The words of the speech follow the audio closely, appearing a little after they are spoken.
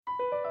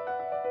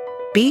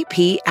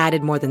BP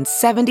added more than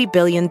 $70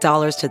 billion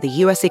to the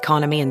U.S.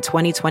 economy in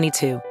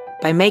 2022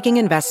 by making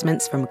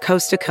investments from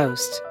coast to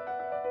coast.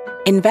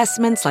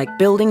 Investments like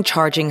building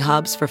charging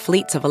hubs for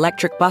fleets of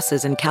electric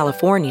buses in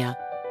California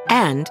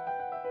and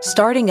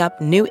starting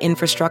up new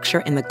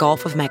infrastructure in the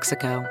Gulf of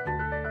Mexico.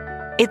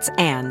 It's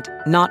and,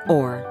 not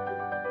or.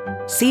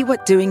 See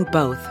what doing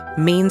both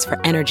means for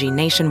energy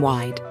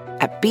nationwide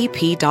at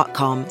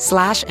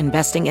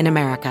bp.com/investing in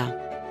America.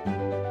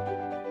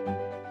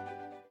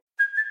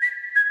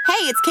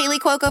 Hey, it's Kaylee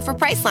Cuoco for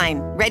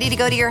Priceline. Ready to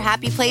go to your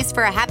happy place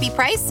for a happy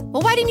price?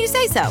 Well, why didn't you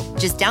say so?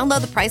 Just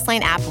download the Priceline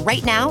app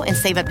right now and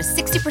save up to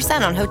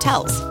 60% on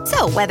hotels.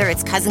 So whether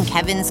it's Cousin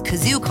Kevin's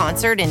Kazoo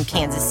Concert in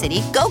Kansas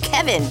City, go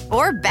Kevin,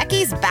 or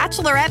Becky's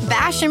Bachelorette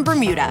Bash in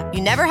Bermuda,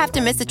 you never have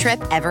to miss a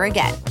trip ever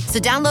again. So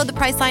download the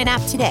Priceline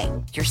app today.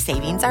 Your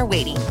savings are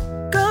waiting.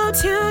 Go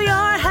to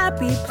your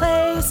happy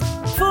place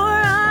for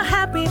a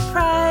happy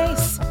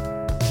price.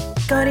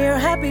 Go to your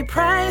happy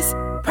price,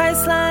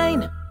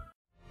 Priceline.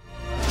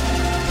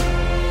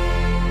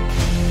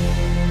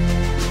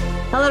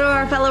 Hello to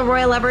our fellow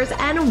royal lovers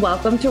and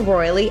welcome to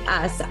Royally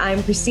Us.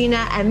 I'm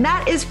Christina and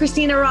that is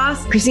Christina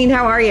Ross. Christine,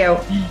 how are you?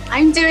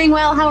 I'm doing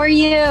well. How are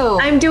you?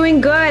 I'm doing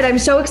good. I'm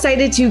so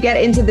excited to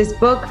get into this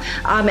book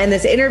and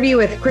this interview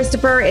with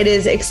Christopher. It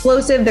is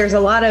explosive. There's a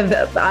lot of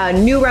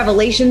new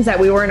revelations that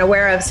we weren't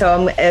aware of. So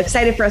I'm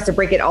excited for us to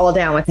break it all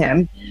down with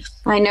him.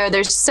 I know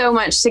there's so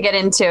much to get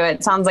into.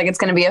 It sounds like it's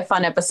going to be a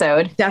fun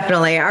episode.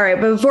 Definitely. All right.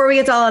 But before we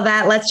get to all of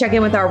that, let's check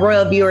in with our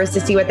royal viewers to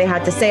see what they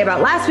had to say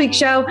about last week's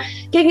show.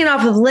 Kicking it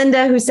off with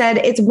Linda, who said,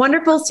 "It's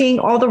wonderful seeing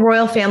all the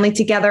royal family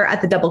together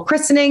at the double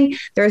christening.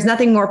 There is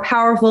nothing more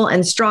powerful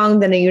and strong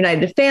than a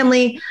united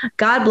family.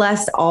 God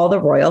bless all the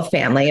royal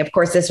family." Of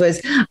course, this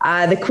was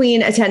the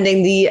Queen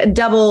attending the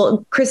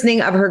double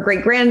christening of her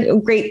great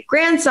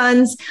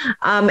grandsons.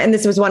 And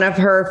this was one of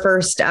her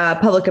first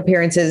public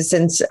appearances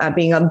since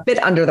being a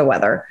bit under the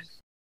weather.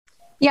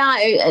 Yeah.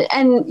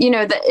 And, you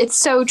know, that it's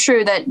so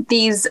true that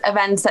these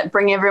events that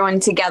bring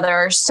everyone together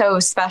are so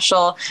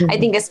special. Mm-hmm. I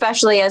think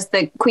especially as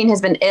the Queen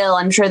has been ill,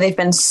 I'm sure they've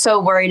been so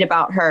worried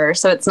about her.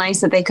 So it's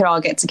nice that they could all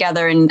get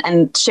together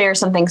and share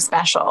something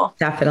special.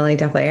 Definitely.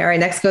 All right.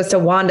 Next goes to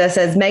Wanda.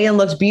 Says, "Meghan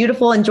looks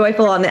beautiful and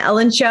joyful on the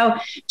Ellen Show,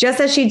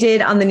 just as she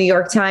did on the New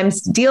York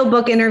Times Deal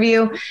book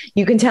interview.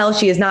 You can tell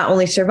she is not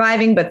only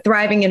surviving, but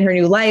thriving in her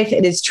new life.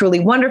 It is truly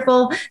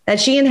wonderful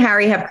that she and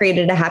Harry have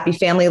created a happy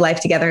family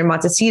life together in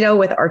Montecito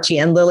with Archie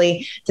and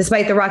Lily.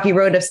 Despite the rocky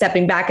road of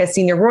stepping back as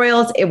senior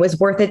royals, it was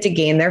worth it to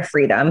gain their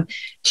freedom."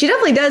 She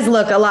definitely does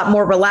look a lot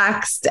more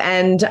relaxed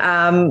and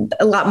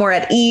a lot more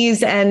at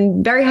ease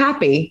and very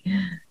happy.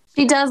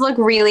 She does look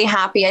really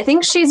happy. I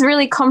think she's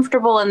really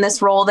comfortable in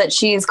this role that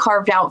she's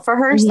carved out for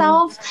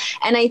herself.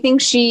 Mm-hmm. And I think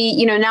she,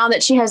 you know, now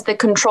that she has the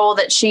control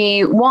that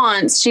she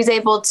wants, she's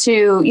able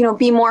to, you know,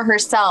 be more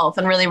herself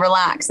and really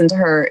relax into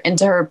her,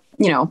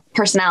 you know,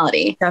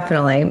 personality.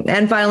 Definitely.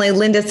 And finally,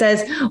 Linda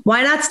says,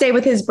 "Why not stay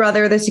with his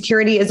brother? The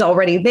security is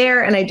already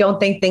there. And I don't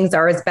think things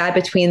are as bad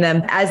between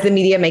them as the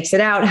media makes it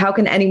out. How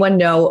can anyone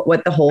know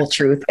what the whole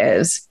truth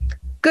is?"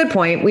 Good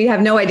point. We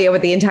have no idea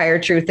what the entire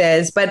truth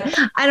is, but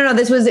I don't know.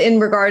 This was in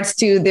regards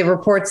to the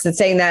reports that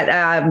saying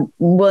that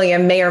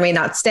William may or may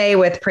not stay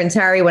with Prince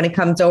Harry when he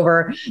comes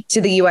over to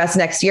the U.S.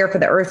 next year for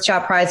the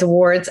Earthshot Prize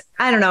Awards.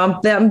 I don't know.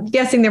 I'm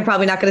guessing they're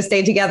probably not going to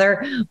stay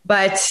together,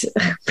 but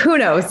who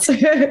knows?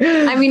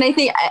 I mean, I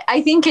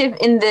think if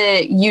in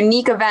the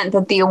unique event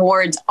that the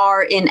awards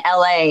are in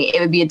LA,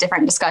 it would be a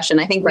different discussion.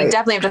 I think we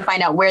definitely have to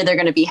find out where they're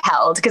going to be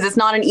held because it's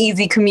not an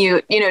easy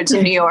commute, you know,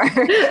 to New York.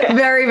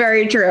 Very,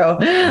 very true. All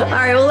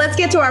right. Well, let's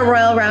get to our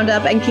royal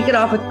roundup and kick it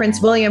off with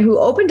Prince William, who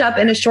opened up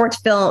in a short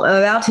film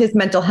about his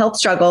mental health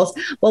struggles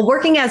while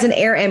working as an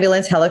air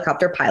ambulance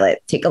helicopter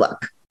pilot. Take a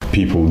look.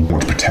 People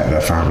want to protect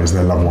their families,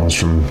 their loved ones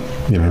from,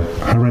 you know,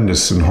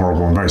 horrendous and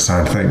horrible and very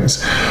sad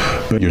things.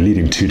 But you're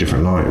leading two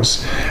different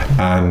lives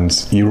and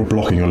you're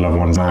blocking your loved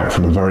ones out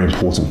from a very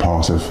important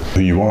part of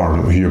who you are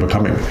and who you're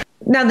becoming.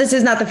 Now, this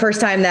is not the first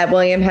time that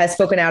William has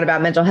spoken out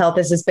about mental health.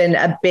 This has been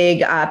a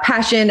big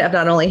passion of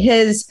not only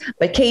his,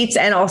 but Kate's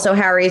and also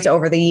Harry's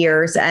over the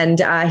years. And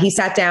he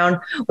sat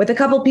down with a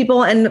couple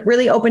people and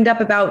really opened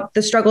up about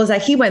the struggles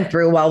that he went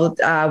through while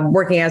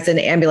working as an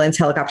ambulance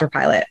helicopter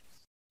pilot.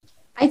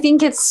 I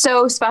think it's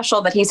so special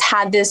that he's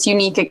had this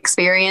unique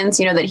experience,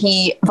 you know, that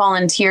he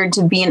volunteered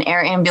to be an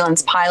air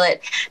ambulance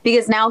pilot,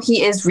 because now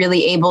he is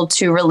really able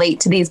to relate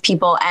to these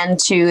people and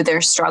to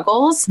their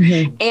struggles.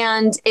 Mm-hmm.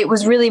 And it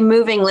was really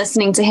moving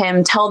listening to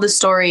him tell the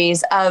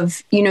stories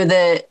of, you know,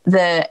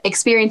 the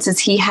experiences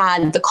he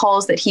had, the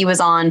calls that he was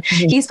on.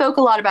 Mm-hmm. He spoke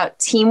a lot about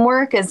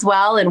teamwork as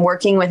well and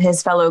working with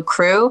his fellow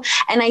crew.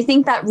 And I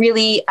think that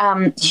really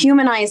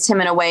humanized him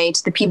in a way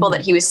to the people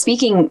that he was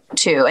speaking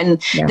to.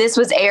 And this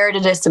was aired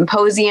at a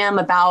symposium symposium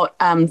about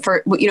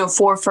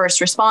for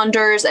first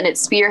responders, and it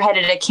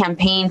spearheaded a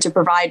campaign to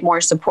provide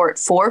more support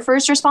for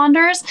first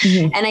responders.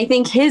 And I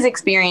think his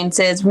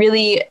experiences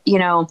really,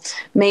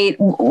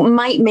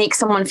 might make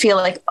someone feel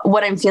like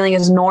what I'm feeling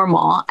is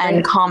normal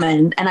and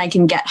common, and I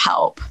can get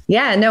help.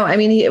 Yeah, no, I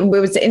mean, it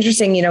was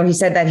interesting. He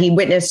said that he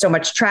witnessed so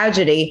much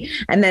tragedy,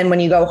 and then when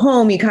you go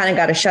home, you kind of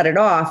got to shut it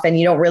off, and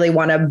you don't really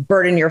want to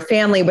burden your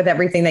family with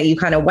everything that you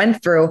kind of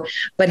went through.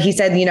 But he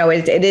said,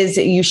 it is,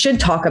 you should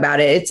talk about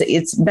it.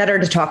 It's better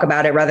to talk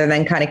about it rather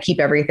than kind of keep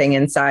everything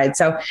inside.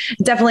 So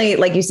definitely,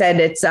 like you said,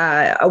 it's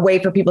a way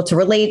for people to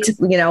relate.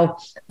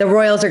 The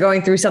royals are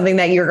going through something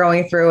that you're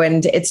going through,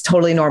 and it's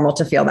totally normal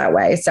to feel that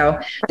way. So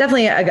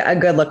definitely a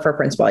good look for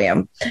Prince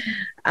William.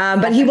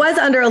 But he was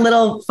under a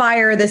little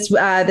fire this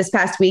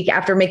past week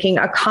after making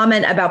a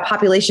comment about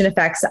population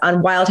effects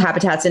on wild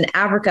habitats in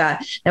Africa.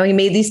 Now, he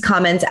made these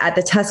comments at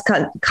the Tusk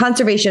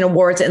Conservation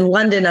Awards in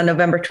London on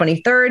November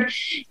 23rd.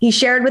 He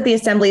shared with the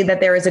assembly that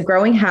there is a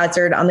growing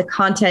hazard on the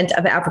content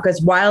of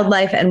Africa's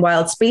wildlife and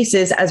wild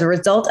spaces as a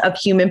result of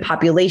human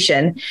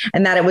population,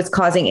 and that it was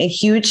causing a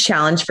huge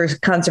challenge for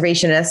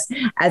conservationists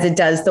as it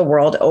does the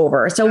world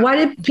over. So why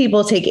did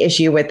people take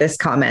issue with this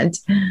comment?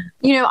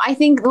 I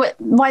think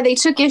why they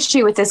took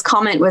issue with this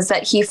comment was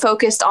that he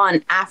focused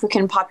on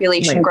African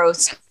population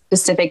growth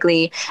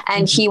specifically,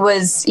 and he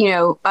was,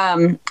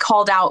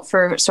 called out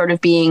for sort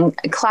of being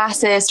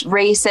classist,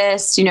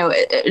 racist,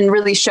 and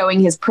really showing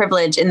his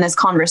privilege in this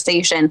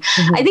conversation.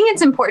 I think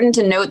it's important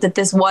to note that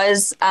this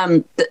was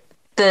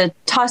the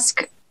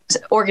Tusk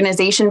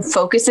organization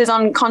focuses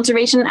on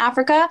conservation in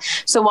Africa.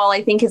 So while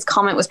I think his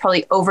comment was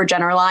probably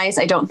overgeneralized,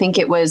 I don't think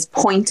it was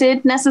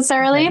pointed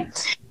necessarily.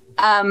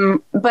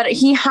 But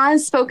he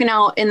has spoken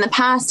out in the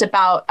past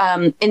about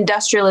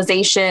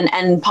industrialization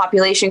and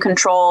population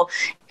control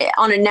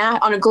on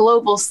a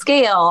global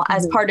scale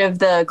as part of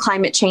the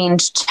climate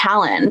change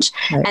challenge.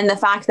 And the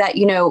fact that,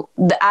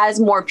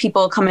 as more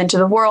people come into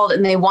the world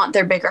and they want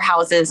their bigger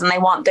houses and they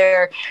want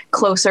their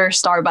closer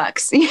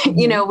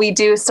Starbucks, we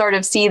do sort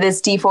of see this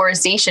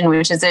deforestation,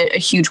 which is a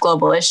huge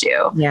global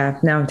issue. Yeah,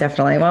 no,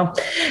 definitely. Well,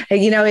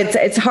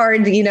 it's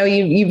hard,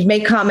 you've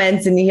made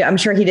comments, and I'm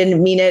sure he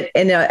didn't mean it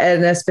in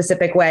a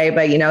specific way,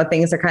 but,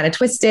 things are kind of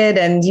twisted,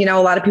 and, a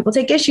lot of people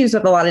take issues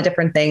with a lot of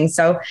different things.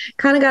 So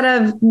kind of got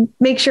to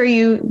make sure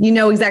you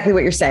know exactly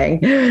what you're saying.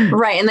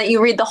 Right. And that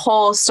you read the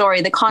whole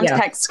story. The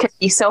context can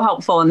be so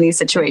helpful in these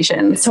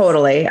situations.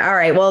 Totally. All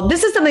right. Well,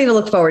 this is something to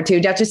look forward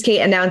to. Duchess Kate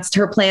announced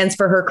her plans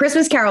for her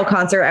Christmas Carol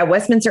concert at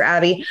Westminster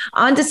Abbey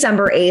on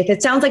December 8th.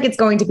 It sounds like it's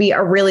going to be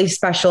a really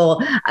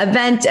special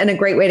event and a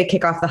great way to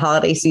kick off the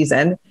holiday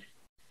season.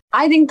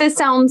 I think this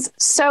sounds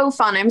so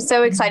fun. I'm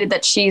so excited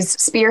that she's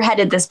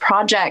spearheaded this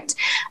project.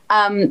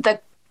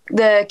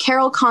 The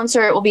Carol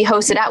concert will be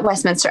hosted at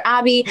Westminster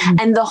Abbey,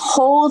 and the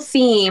whole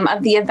theme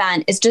of the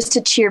event is just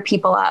to cheer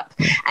people up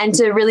and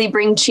to really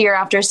bring cheer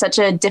after such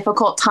a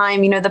difficult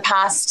time. The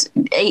past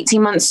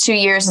 18 months, 2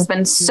 years has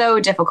been so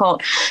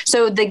difficult.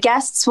 So the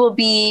guests will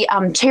be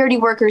charity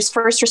workers,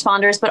 first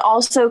responders, but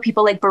also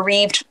people like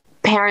bereaved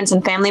parents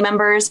and family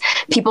members,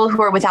 people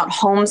who are without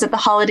homes at the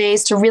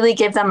holidays, to really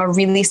give them a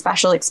really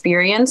special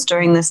experience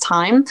during this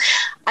time.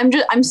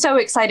 I'm so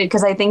excited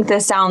because I think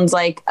this sounds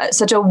like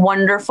such a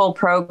wonderful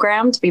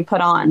program to be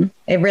put on.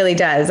 It really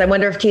does. I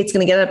wonder if Kate's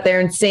going to get up there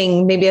and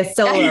sing maybe a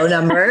solo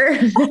number.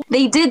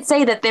 They did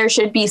say that there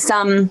should be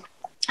some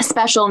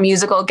special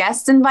musical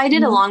guests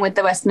invited along with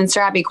the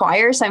Westminster Abbey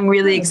Choir. So I'm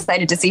really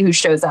excited to see who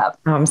shows up.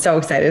 Oh, I'm so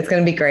excited. It's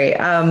going to be great.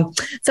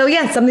 So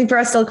yeah, something for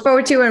us to look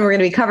forward to, and we're going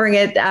to be covering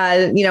it,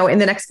 in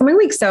the next coming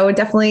weeks. So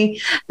definitely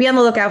be on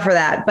the lookout for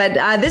that. But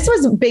this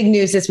was big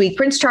news this week.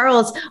 Prince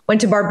Charles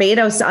went to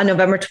Barbados on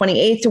November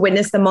 28th to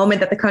witness the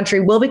moment that the country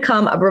will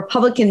become a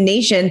Republican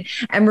nation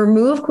and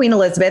remove Queen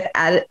Elizabeth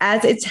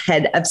as its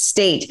head of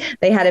state.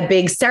 They had a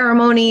big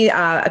ceremony,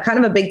 kind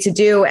of a big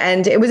to-do,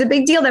 and it was a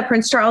big deal that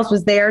Prince Charles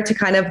was there to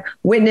kind of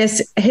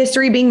witness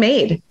history being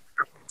made.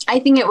 I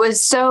think it was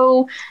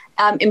so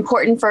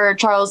important for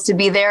Charles to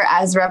be there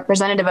as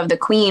representative of the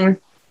Queen.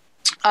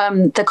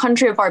 The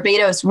country of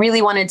Barbados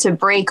really wanted to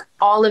break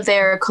all of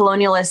their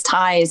colonialist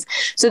ties.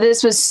 So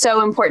this was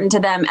so important to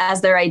them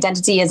as their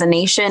identity as a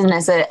nation and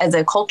as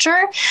a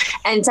culture.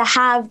 And to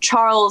have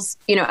Charles,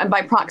 and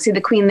by proxy,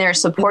 the Queen there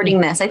supporting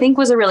this, I think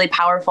was a really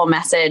powerful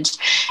message.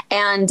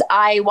 And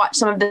I watched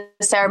some of the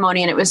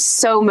ceremony, and it was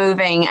so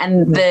moving.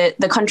 And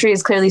the country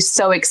is clearly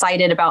so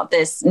excited about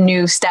this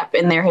new step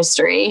in their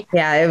history.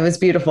 Yeah, it was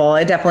beautiful.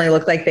 It definitely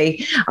looked like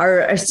they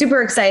are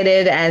super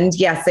excited. And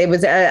yes, it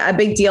was a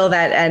big deal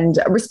and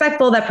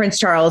respectful that Prince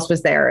Charles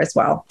was there as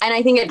well. And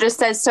I think it just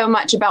says so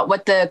much about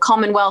what the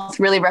Commonwealth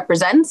really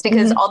represents,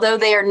 because although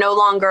they are no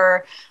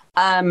longer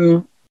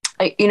a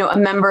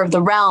member of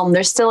the realm,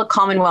 they're still a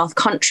Commonwealth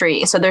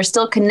country. So they're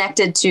still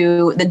connected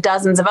to the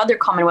dozens of other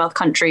Commonwealth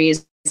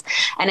countries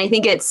And I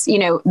think it's,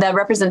 the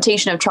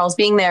representation of Charles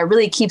being there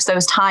really keeps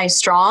those ties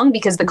strong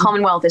because the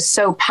Commonwealth is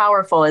so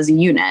powerful as a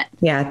unit.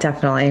 Yeah,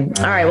 definitely.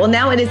 All right. Well,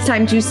 now it is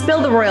time to spill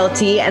the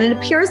royalty. And it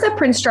appears that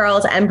Prince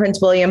Charles and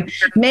Prince William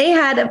may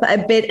have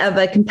a bit of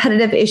a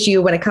competitive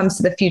issue when it comes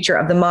to the future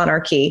of the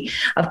monarchy.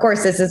 Of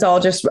course, this is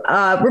all just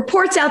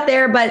reports out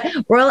there, but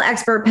royal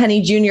expert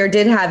Penny Jr.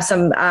 did have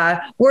some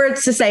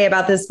words to say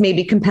about this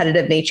maybe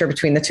competitive nature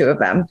between the two of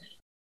them.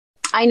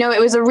 I know, it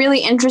was a really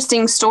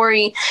interesting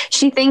story.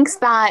 She thinks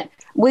that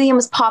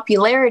William's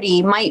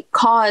popularity might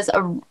cause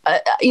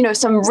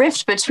some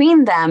rift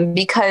between them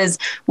because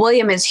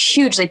William is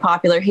hugely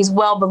popular. He's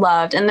well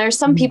beloved. And there's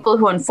some people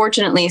who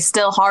unfortunately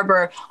still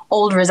harbor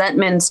old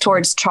resentments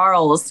towards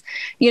Charles.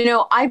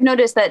 I've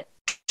noticed that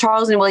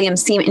Charles and William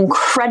seem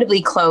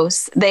incredibly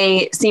close.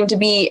 They seem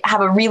to have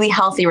a really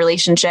healthy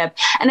relationship.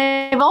 And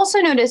I've also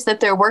noticed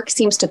that their work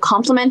seems to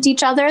complement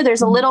each other.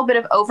 There's a little bit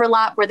of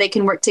overlap where they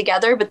can work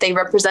together, but they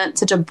represent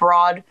such a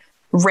broad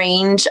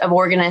range of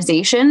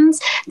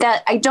organizations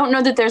that I don't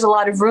know that there's a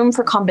lot of room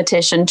for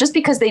competition just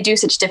because they do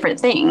such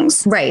different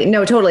things. Right.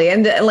 No, totally.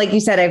 And like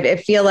you said, I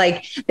feel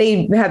like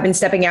they have been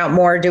stepping out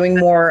more, doing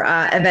more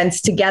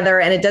events together.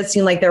 And it does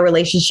seem like their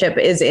relationship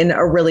is in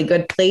a really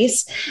good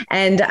place.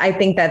 And I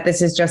think that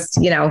this is just,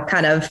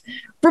 kind of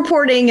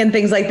reporting and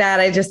things like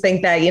that. I just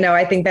think that,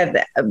 I think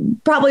that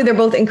probably they're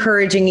both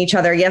encouraging each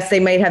other. Yes,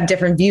 they might have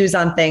different views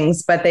on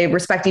things, but they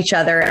respect each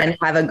other and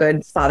have a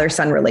good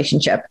father-son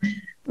relationship.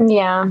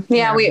 Yeah.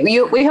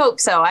 We hope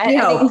so. I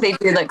think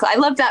they do. I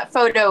love that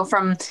photo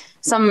from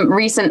some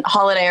recent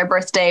holiday or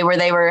birthday where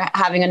they were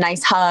having a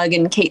nice hug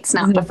and Kate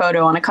snapped a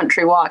photo on a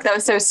country walk. That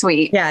was so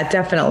sweet. Yeah,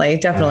 definitely.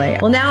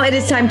 Well, now it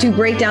is time to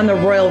break down the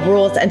royal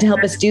rules. And to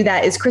help us do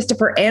that is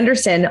Christopher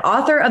Anderson,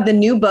 author of the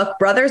new book,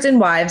 Brothers and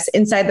Wives,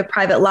 Inside the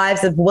Private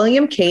Lives of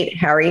William, Kate,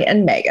 Harry,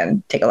 and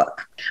Meghan. Take a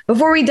look.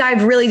 Before we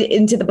dive really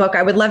into the book,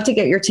 I would love to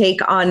get your take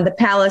on the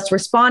palace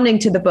responding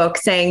to the book,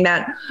 saying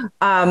that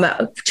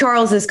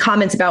Charles's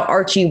comments about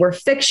Archie were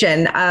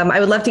fiction. I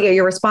would love to get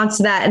your response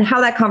to that and how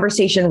that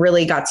conversation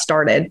really got started.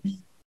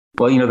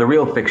 Well, the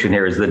real fiction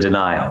here is the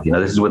denial.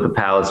 This is what the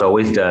palace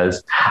always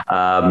does.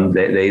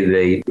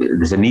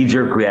 There's a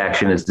knee-jerk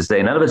reaction is to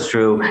say none of it's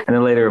true. And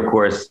then later, of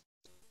course,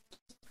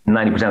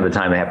 90% of the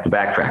time they have to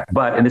backtrack.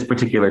 But in this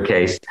particular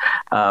case,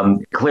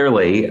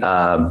 clearly,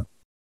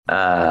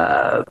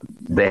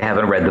 they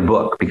haven't read the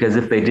book, because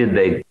if they did,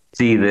 they'd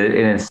see that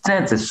in a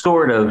sense it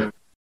sort of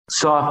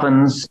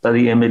softens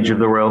the image of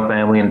the royal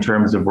family in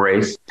terms of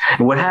race.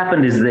 And what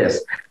happened is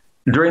this.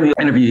 During the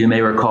interview, you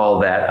may recall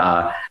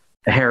that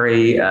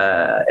Harry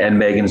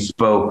and Meghan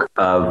spoke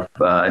of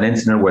an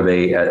incident where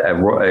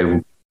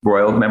a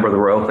royal member of the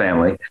royal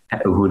family,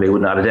 who they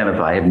would not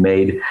identify, had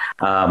made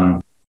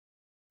a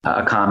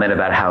comment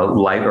about how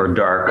light or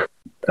dark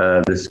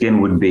the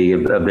skin would be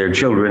of their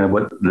children and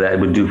what that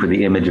would do for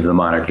the image of the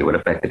monarchy, what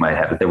effect it might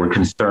have. But there were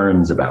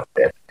concerns about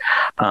this.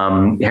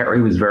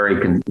 Harry was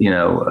very,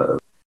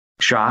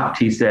 shocked,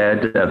 he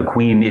said. The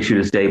Queen issued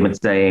a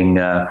statement saying,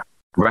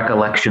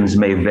 recollections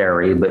may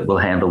vary, but we'll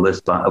handle this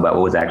about what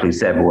was actually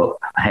said. We'll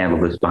handle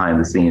this behind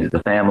the scenes of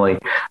the family.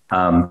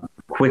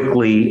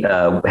 Quickly,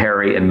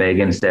 Harry and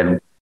Meghan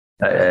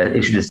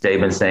issued a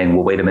statement saying,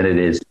 well, wait a minute,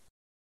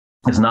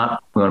 it's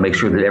not, we want to make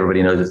sure that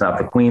everybody knows it's not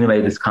the Queen who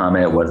made this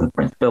comment. It wasn't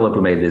Prince Philip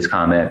who made this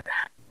comment,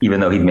 even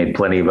though he'd made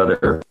plenty of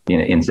other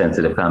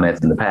insensitive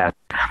comments in the past.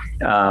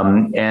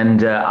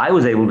 I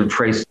was able to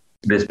trace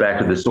this back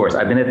to the source.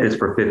 I've been at this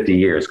for 50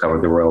 years,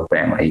 covered the royal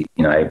family.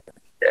 I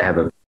have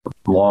a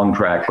long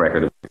track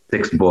record of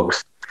 6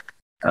 books,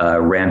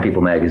 ran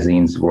People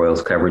magazine's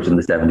royals coverage in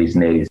the 70s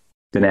and 80s,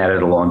 been at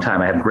it a long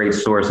time. I have great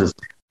sources.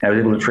 I was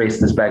able to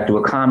trace this back to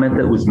a comment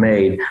that was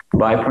made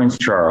by Prince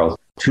Charles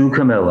to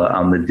Camilla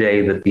on the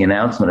day that the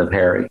announcement of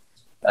Harry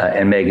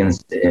and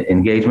Meghan's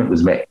engagement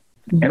was made.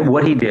 And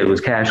what he did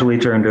was casually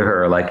turn to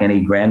her, like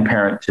any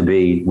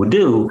grandparent-to-be would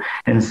do,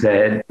 and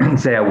say,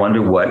 I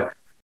wonder what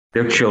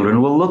their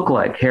children will look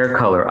like: hair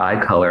color, eye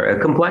color, a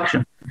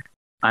complexion.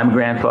 I'm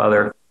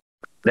grandfather.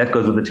 That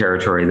goes with the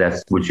territory.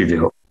 That's what you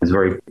do. It's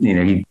very,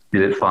 he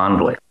did it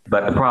fondly.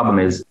 But the problem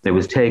is it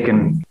was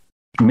taken,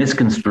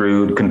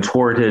 misconstrued,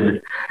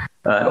 contorted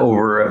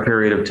over a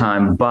period of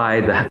time by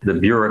the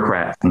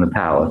bureaucrats in the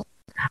palace,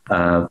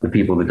 the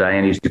people that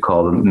Diana used to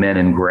call the men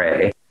in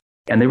gray.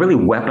 And they really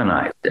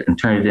weaponized it and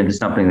turned it into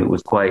something that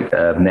was quite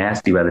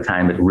nasty by the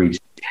time it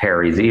reached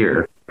Harry's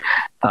ear.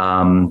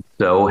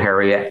 So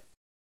Harry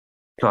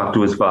talked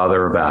to his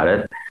father about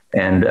it,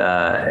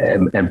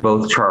 and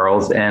both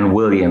Charles and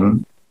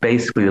William,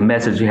 basically the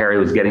message Harry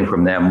was getting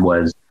from them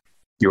was,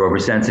 you're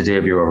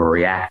oversensitive, you're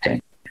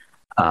overreacting.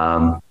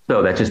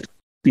 So that just,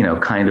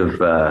 kind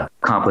of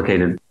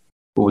complicated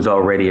what was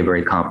already a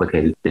very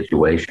complicated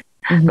situation.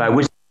 Mm-hmm. So I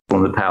wish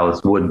people in the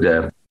palace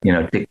would,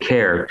 take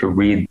care to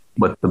read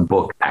what the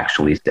book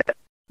actually said.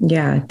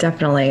 Yeah,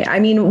 definitely. I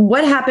mean,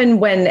 what happened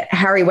when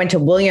Harry went to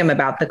William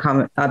about the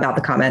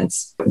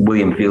comments?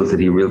 William feels that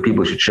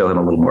people should show him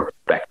a little more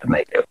respect than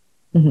they do.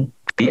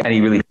 Mm-hmm. And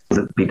he really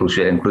that people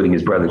should, including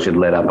his brother, should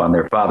let up on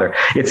their father.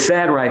 It's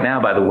sad right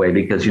now, by the way,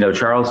 because,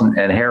 Charles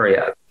and Harry,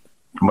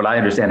 from what I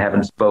understand,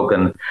 haven't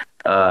spoken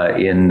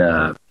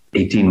in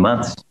 18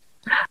 months.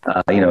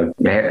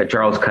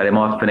 Charles cut him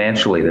off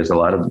financially. There's a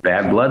lot of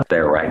bad blood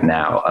there right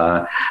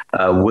now.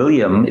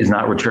 William is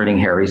not returning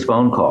Harry's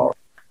phone call.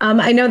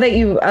 I know that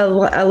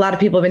a lot of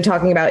people have been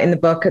talking about in the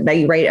book that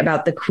you write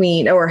about the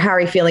Queen or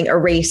Harry feeling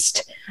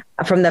erased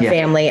from the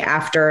family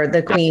after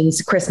the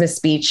Queen's Christmas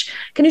speech.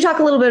 Can you talk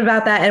a little bit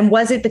about that? And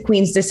was it the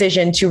Queen's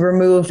decision to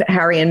remove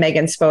Harry and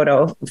Meghan's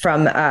photo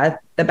from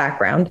the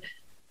background?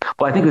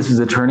 Well, I think this is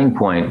a turning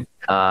point.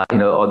 There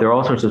are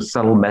all sorts of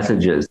subtle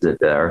messages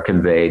that are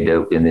conveyed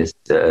in this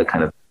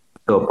kind of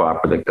soap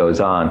opera that goes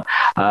on.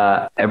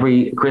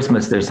 Every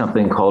Christmas, there's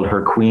something called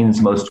her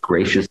Queen's Most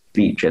Gracious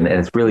Speech. And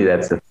that's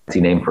the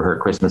fancy name for her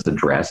Christmas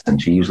address.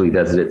 And she usually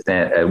does it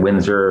at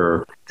Windsor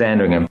or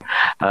Sandringham.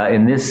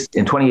 In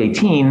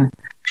 2018,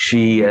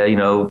 she,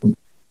 did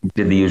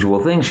the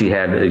usual thing. She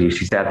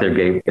sat there,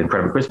 gave in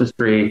front of a Christmas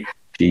tree.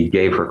 She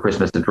gave her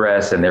Christmas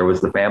address, and there was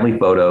the family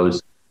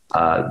photos.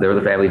 There were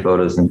the family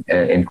photos,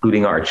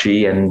 including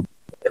Archie and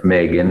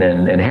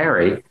Meghan and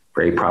Harry,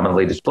 very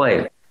prominently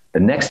displayed. The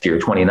next year,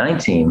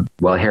 2019,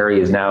 while Harry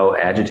is now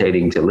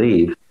agitating to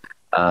leave,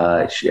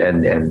 and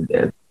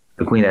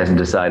the Queen hasn't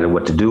decided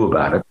what to do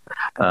about it.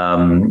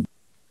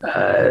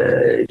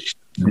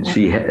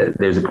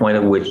 There's a point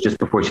at which, just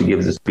before she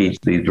gives a speech,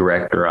 the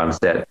director on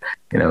set,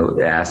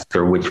 asks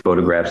her which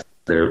photographs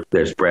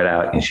they're spread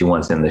out, and she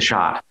wants in the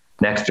shot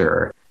next to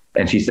her,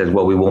 and she says,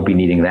 "Well, we won't be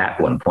needing that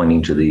one,"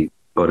 pointing to the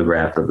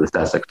photograph of the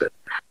Sussexes.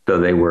 So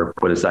they were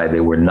put aside. They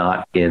were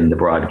not in the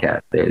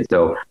broadcast.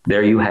 So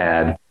there you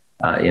had,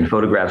 in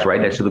photographs right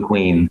next to the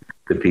Queen,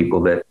 the people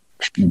that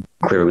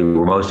clearly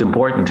were most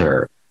important to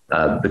her,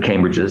 the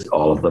Cambridges,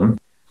 all of them,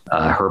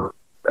 her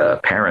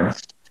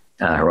parents,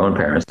 her own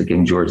parents, the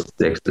King George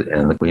VI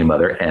and the Queen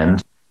Mother,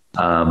 and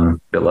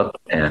Philip,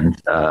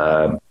 and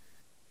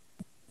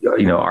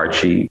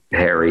Archie,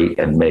 Harry,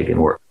 and Meghan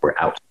were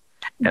out.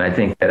 And I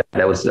think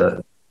that was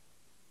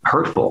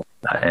hurtful.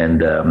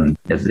 And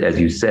as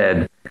you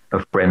said, a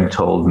friend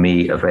told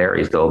me of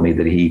Harry's told me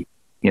that he,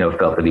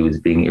 felt that he was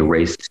being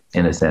erased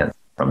in a sense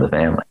from the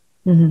family.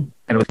 Mm-hmm. And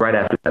it was right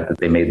after that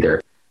they made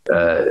their.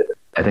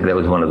 I think that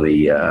was one of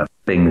the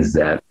things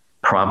that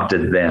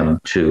prompted them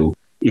to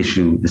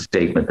issue the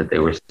statement that they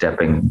were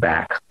stepping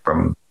back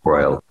from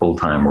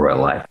full-time royal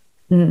life.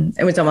 Mm.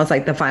 It was almost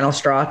like the final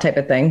straw type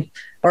of thing,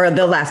 or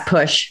the last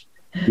push.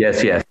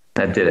 Yes.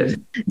 That did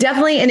it.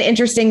 Definitely an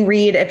interesting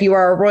read. If you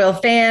are a royal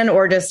fan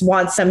or just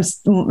want some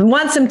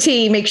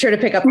tea, make sure to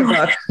pick up the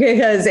book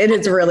because it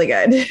is really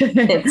good.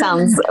 It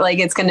sounds like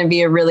it's going to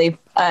be a really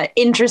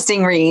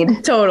interesting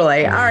read.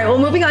 Totally. All right. Well,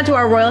 moving on to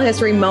our royal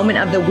history moment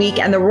of the week,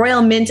 and the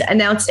Royal Mint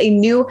announced a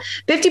new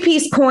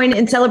 50-piece coin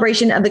in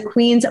celebration of the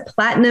Queen's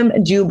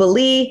Platinum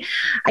Jubilee.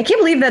 I can't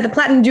believe that the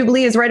Platinum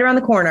Jubilee is right around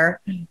the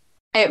corner.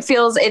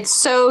 It's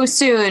so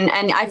soon.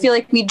 And I feel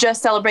like we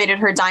just celebrated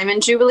her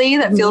Diamond Jubilee.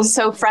 That feels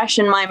so fresh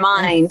in my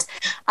mind.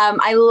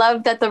 I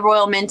love that the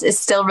Royal Mint is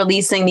still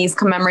releasing these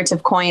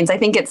commemorative coins. I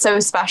think it's so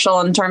special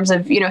in terms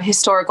of,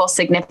 historical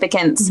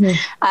significance.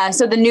 Mm-hmm.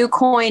 So the new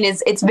coin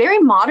it's very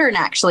modern,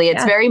 actually.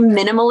 It's very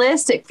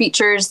minimalist. It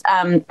features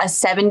a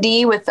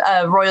 70 with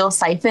a royal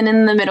siphon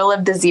in the middle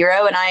of the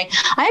 0. And I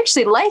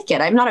actually like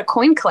it. I'm not a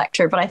coin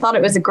collector, but I thought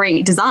it was a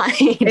great design.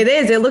 It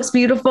is. It looks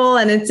beautiful.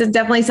 And it's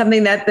definitely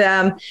something that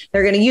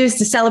they're going to use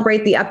to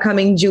celebrate the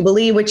upcoming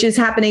Jubilee, which is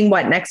happening,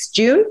 next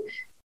June?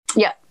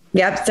 Yeah.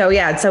 Yep. So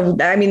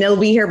it'll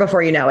be here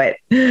before you know it.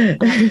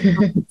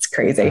 It's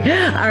crazy.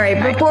 All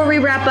right. Before we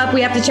wrap up, we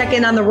have to check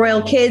in on the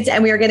royal kids,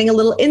 and we are getting a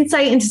little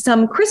insight into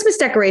some Christmas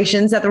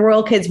decorations that the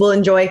royal kids will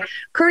enjoy,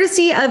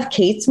 courtesy of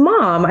Kate's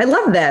mom. I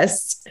love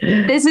this.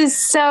 This is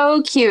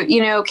so cute.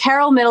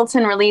 Carol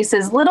Middleton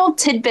releases little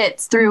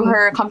tidbits through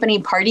her company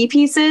Party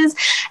Pieces.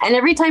 And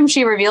every time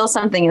she reveals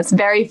something, it's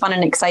very fun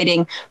and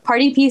exciting.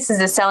 Party Pieces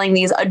is selling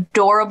these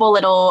adorable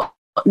little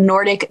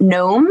Nordic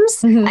gnomes.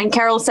 Mm-hmm. And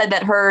Carol said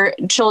that her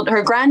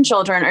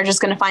grandchildren are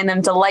just going to find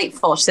them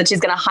delightful. She said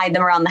she's going to hide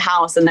them around the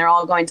house and they're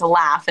all going to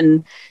laugh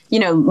and,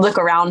 look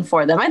around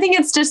for them. I think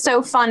it's just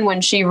so fun when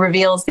she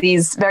reveals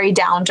these very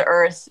down to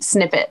earth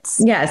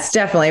snippets. Yes,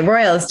 definitely.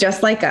 Royals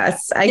just like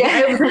us.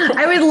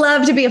 I would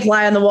love to be a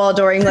fly on the wall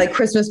during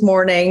Christmas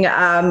morning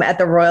at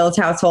the royals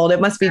household.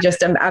 It must be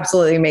just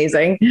absolutely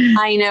amazing.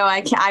 I know.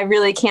 I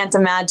really can't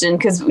imagine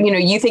because,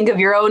 you think of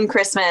your own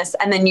Christmas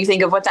and then you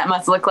think of what that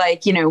must look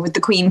like, with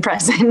the Queen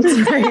present.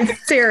 Right,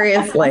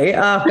 seriously.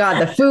 Oh God,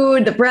 the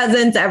food, the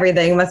presents,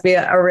 everything must be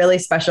a really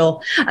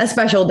special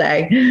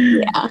day.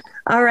 Yeah.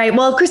 All right.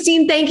 Well,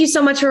 Christine, thank you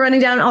so much for running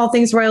down all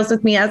things royals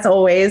with me as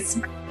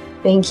always.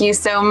 Thank you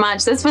so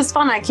much. This was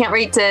fun. I can't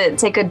wait to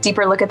take a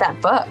deeper look at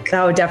that book.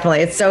 Oh,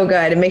 definitely. It's so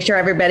good. And make sure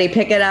everybody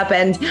pick it up.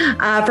 And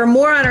for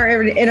more on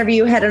our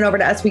interview, head on over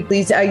to Us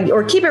Weekly's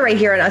or keep it right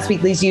here on Us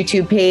Weekly's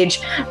YouTube page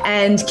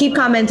and keep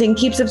commenting,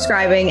 keep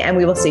subscribing, and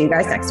we will see you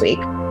guys next week.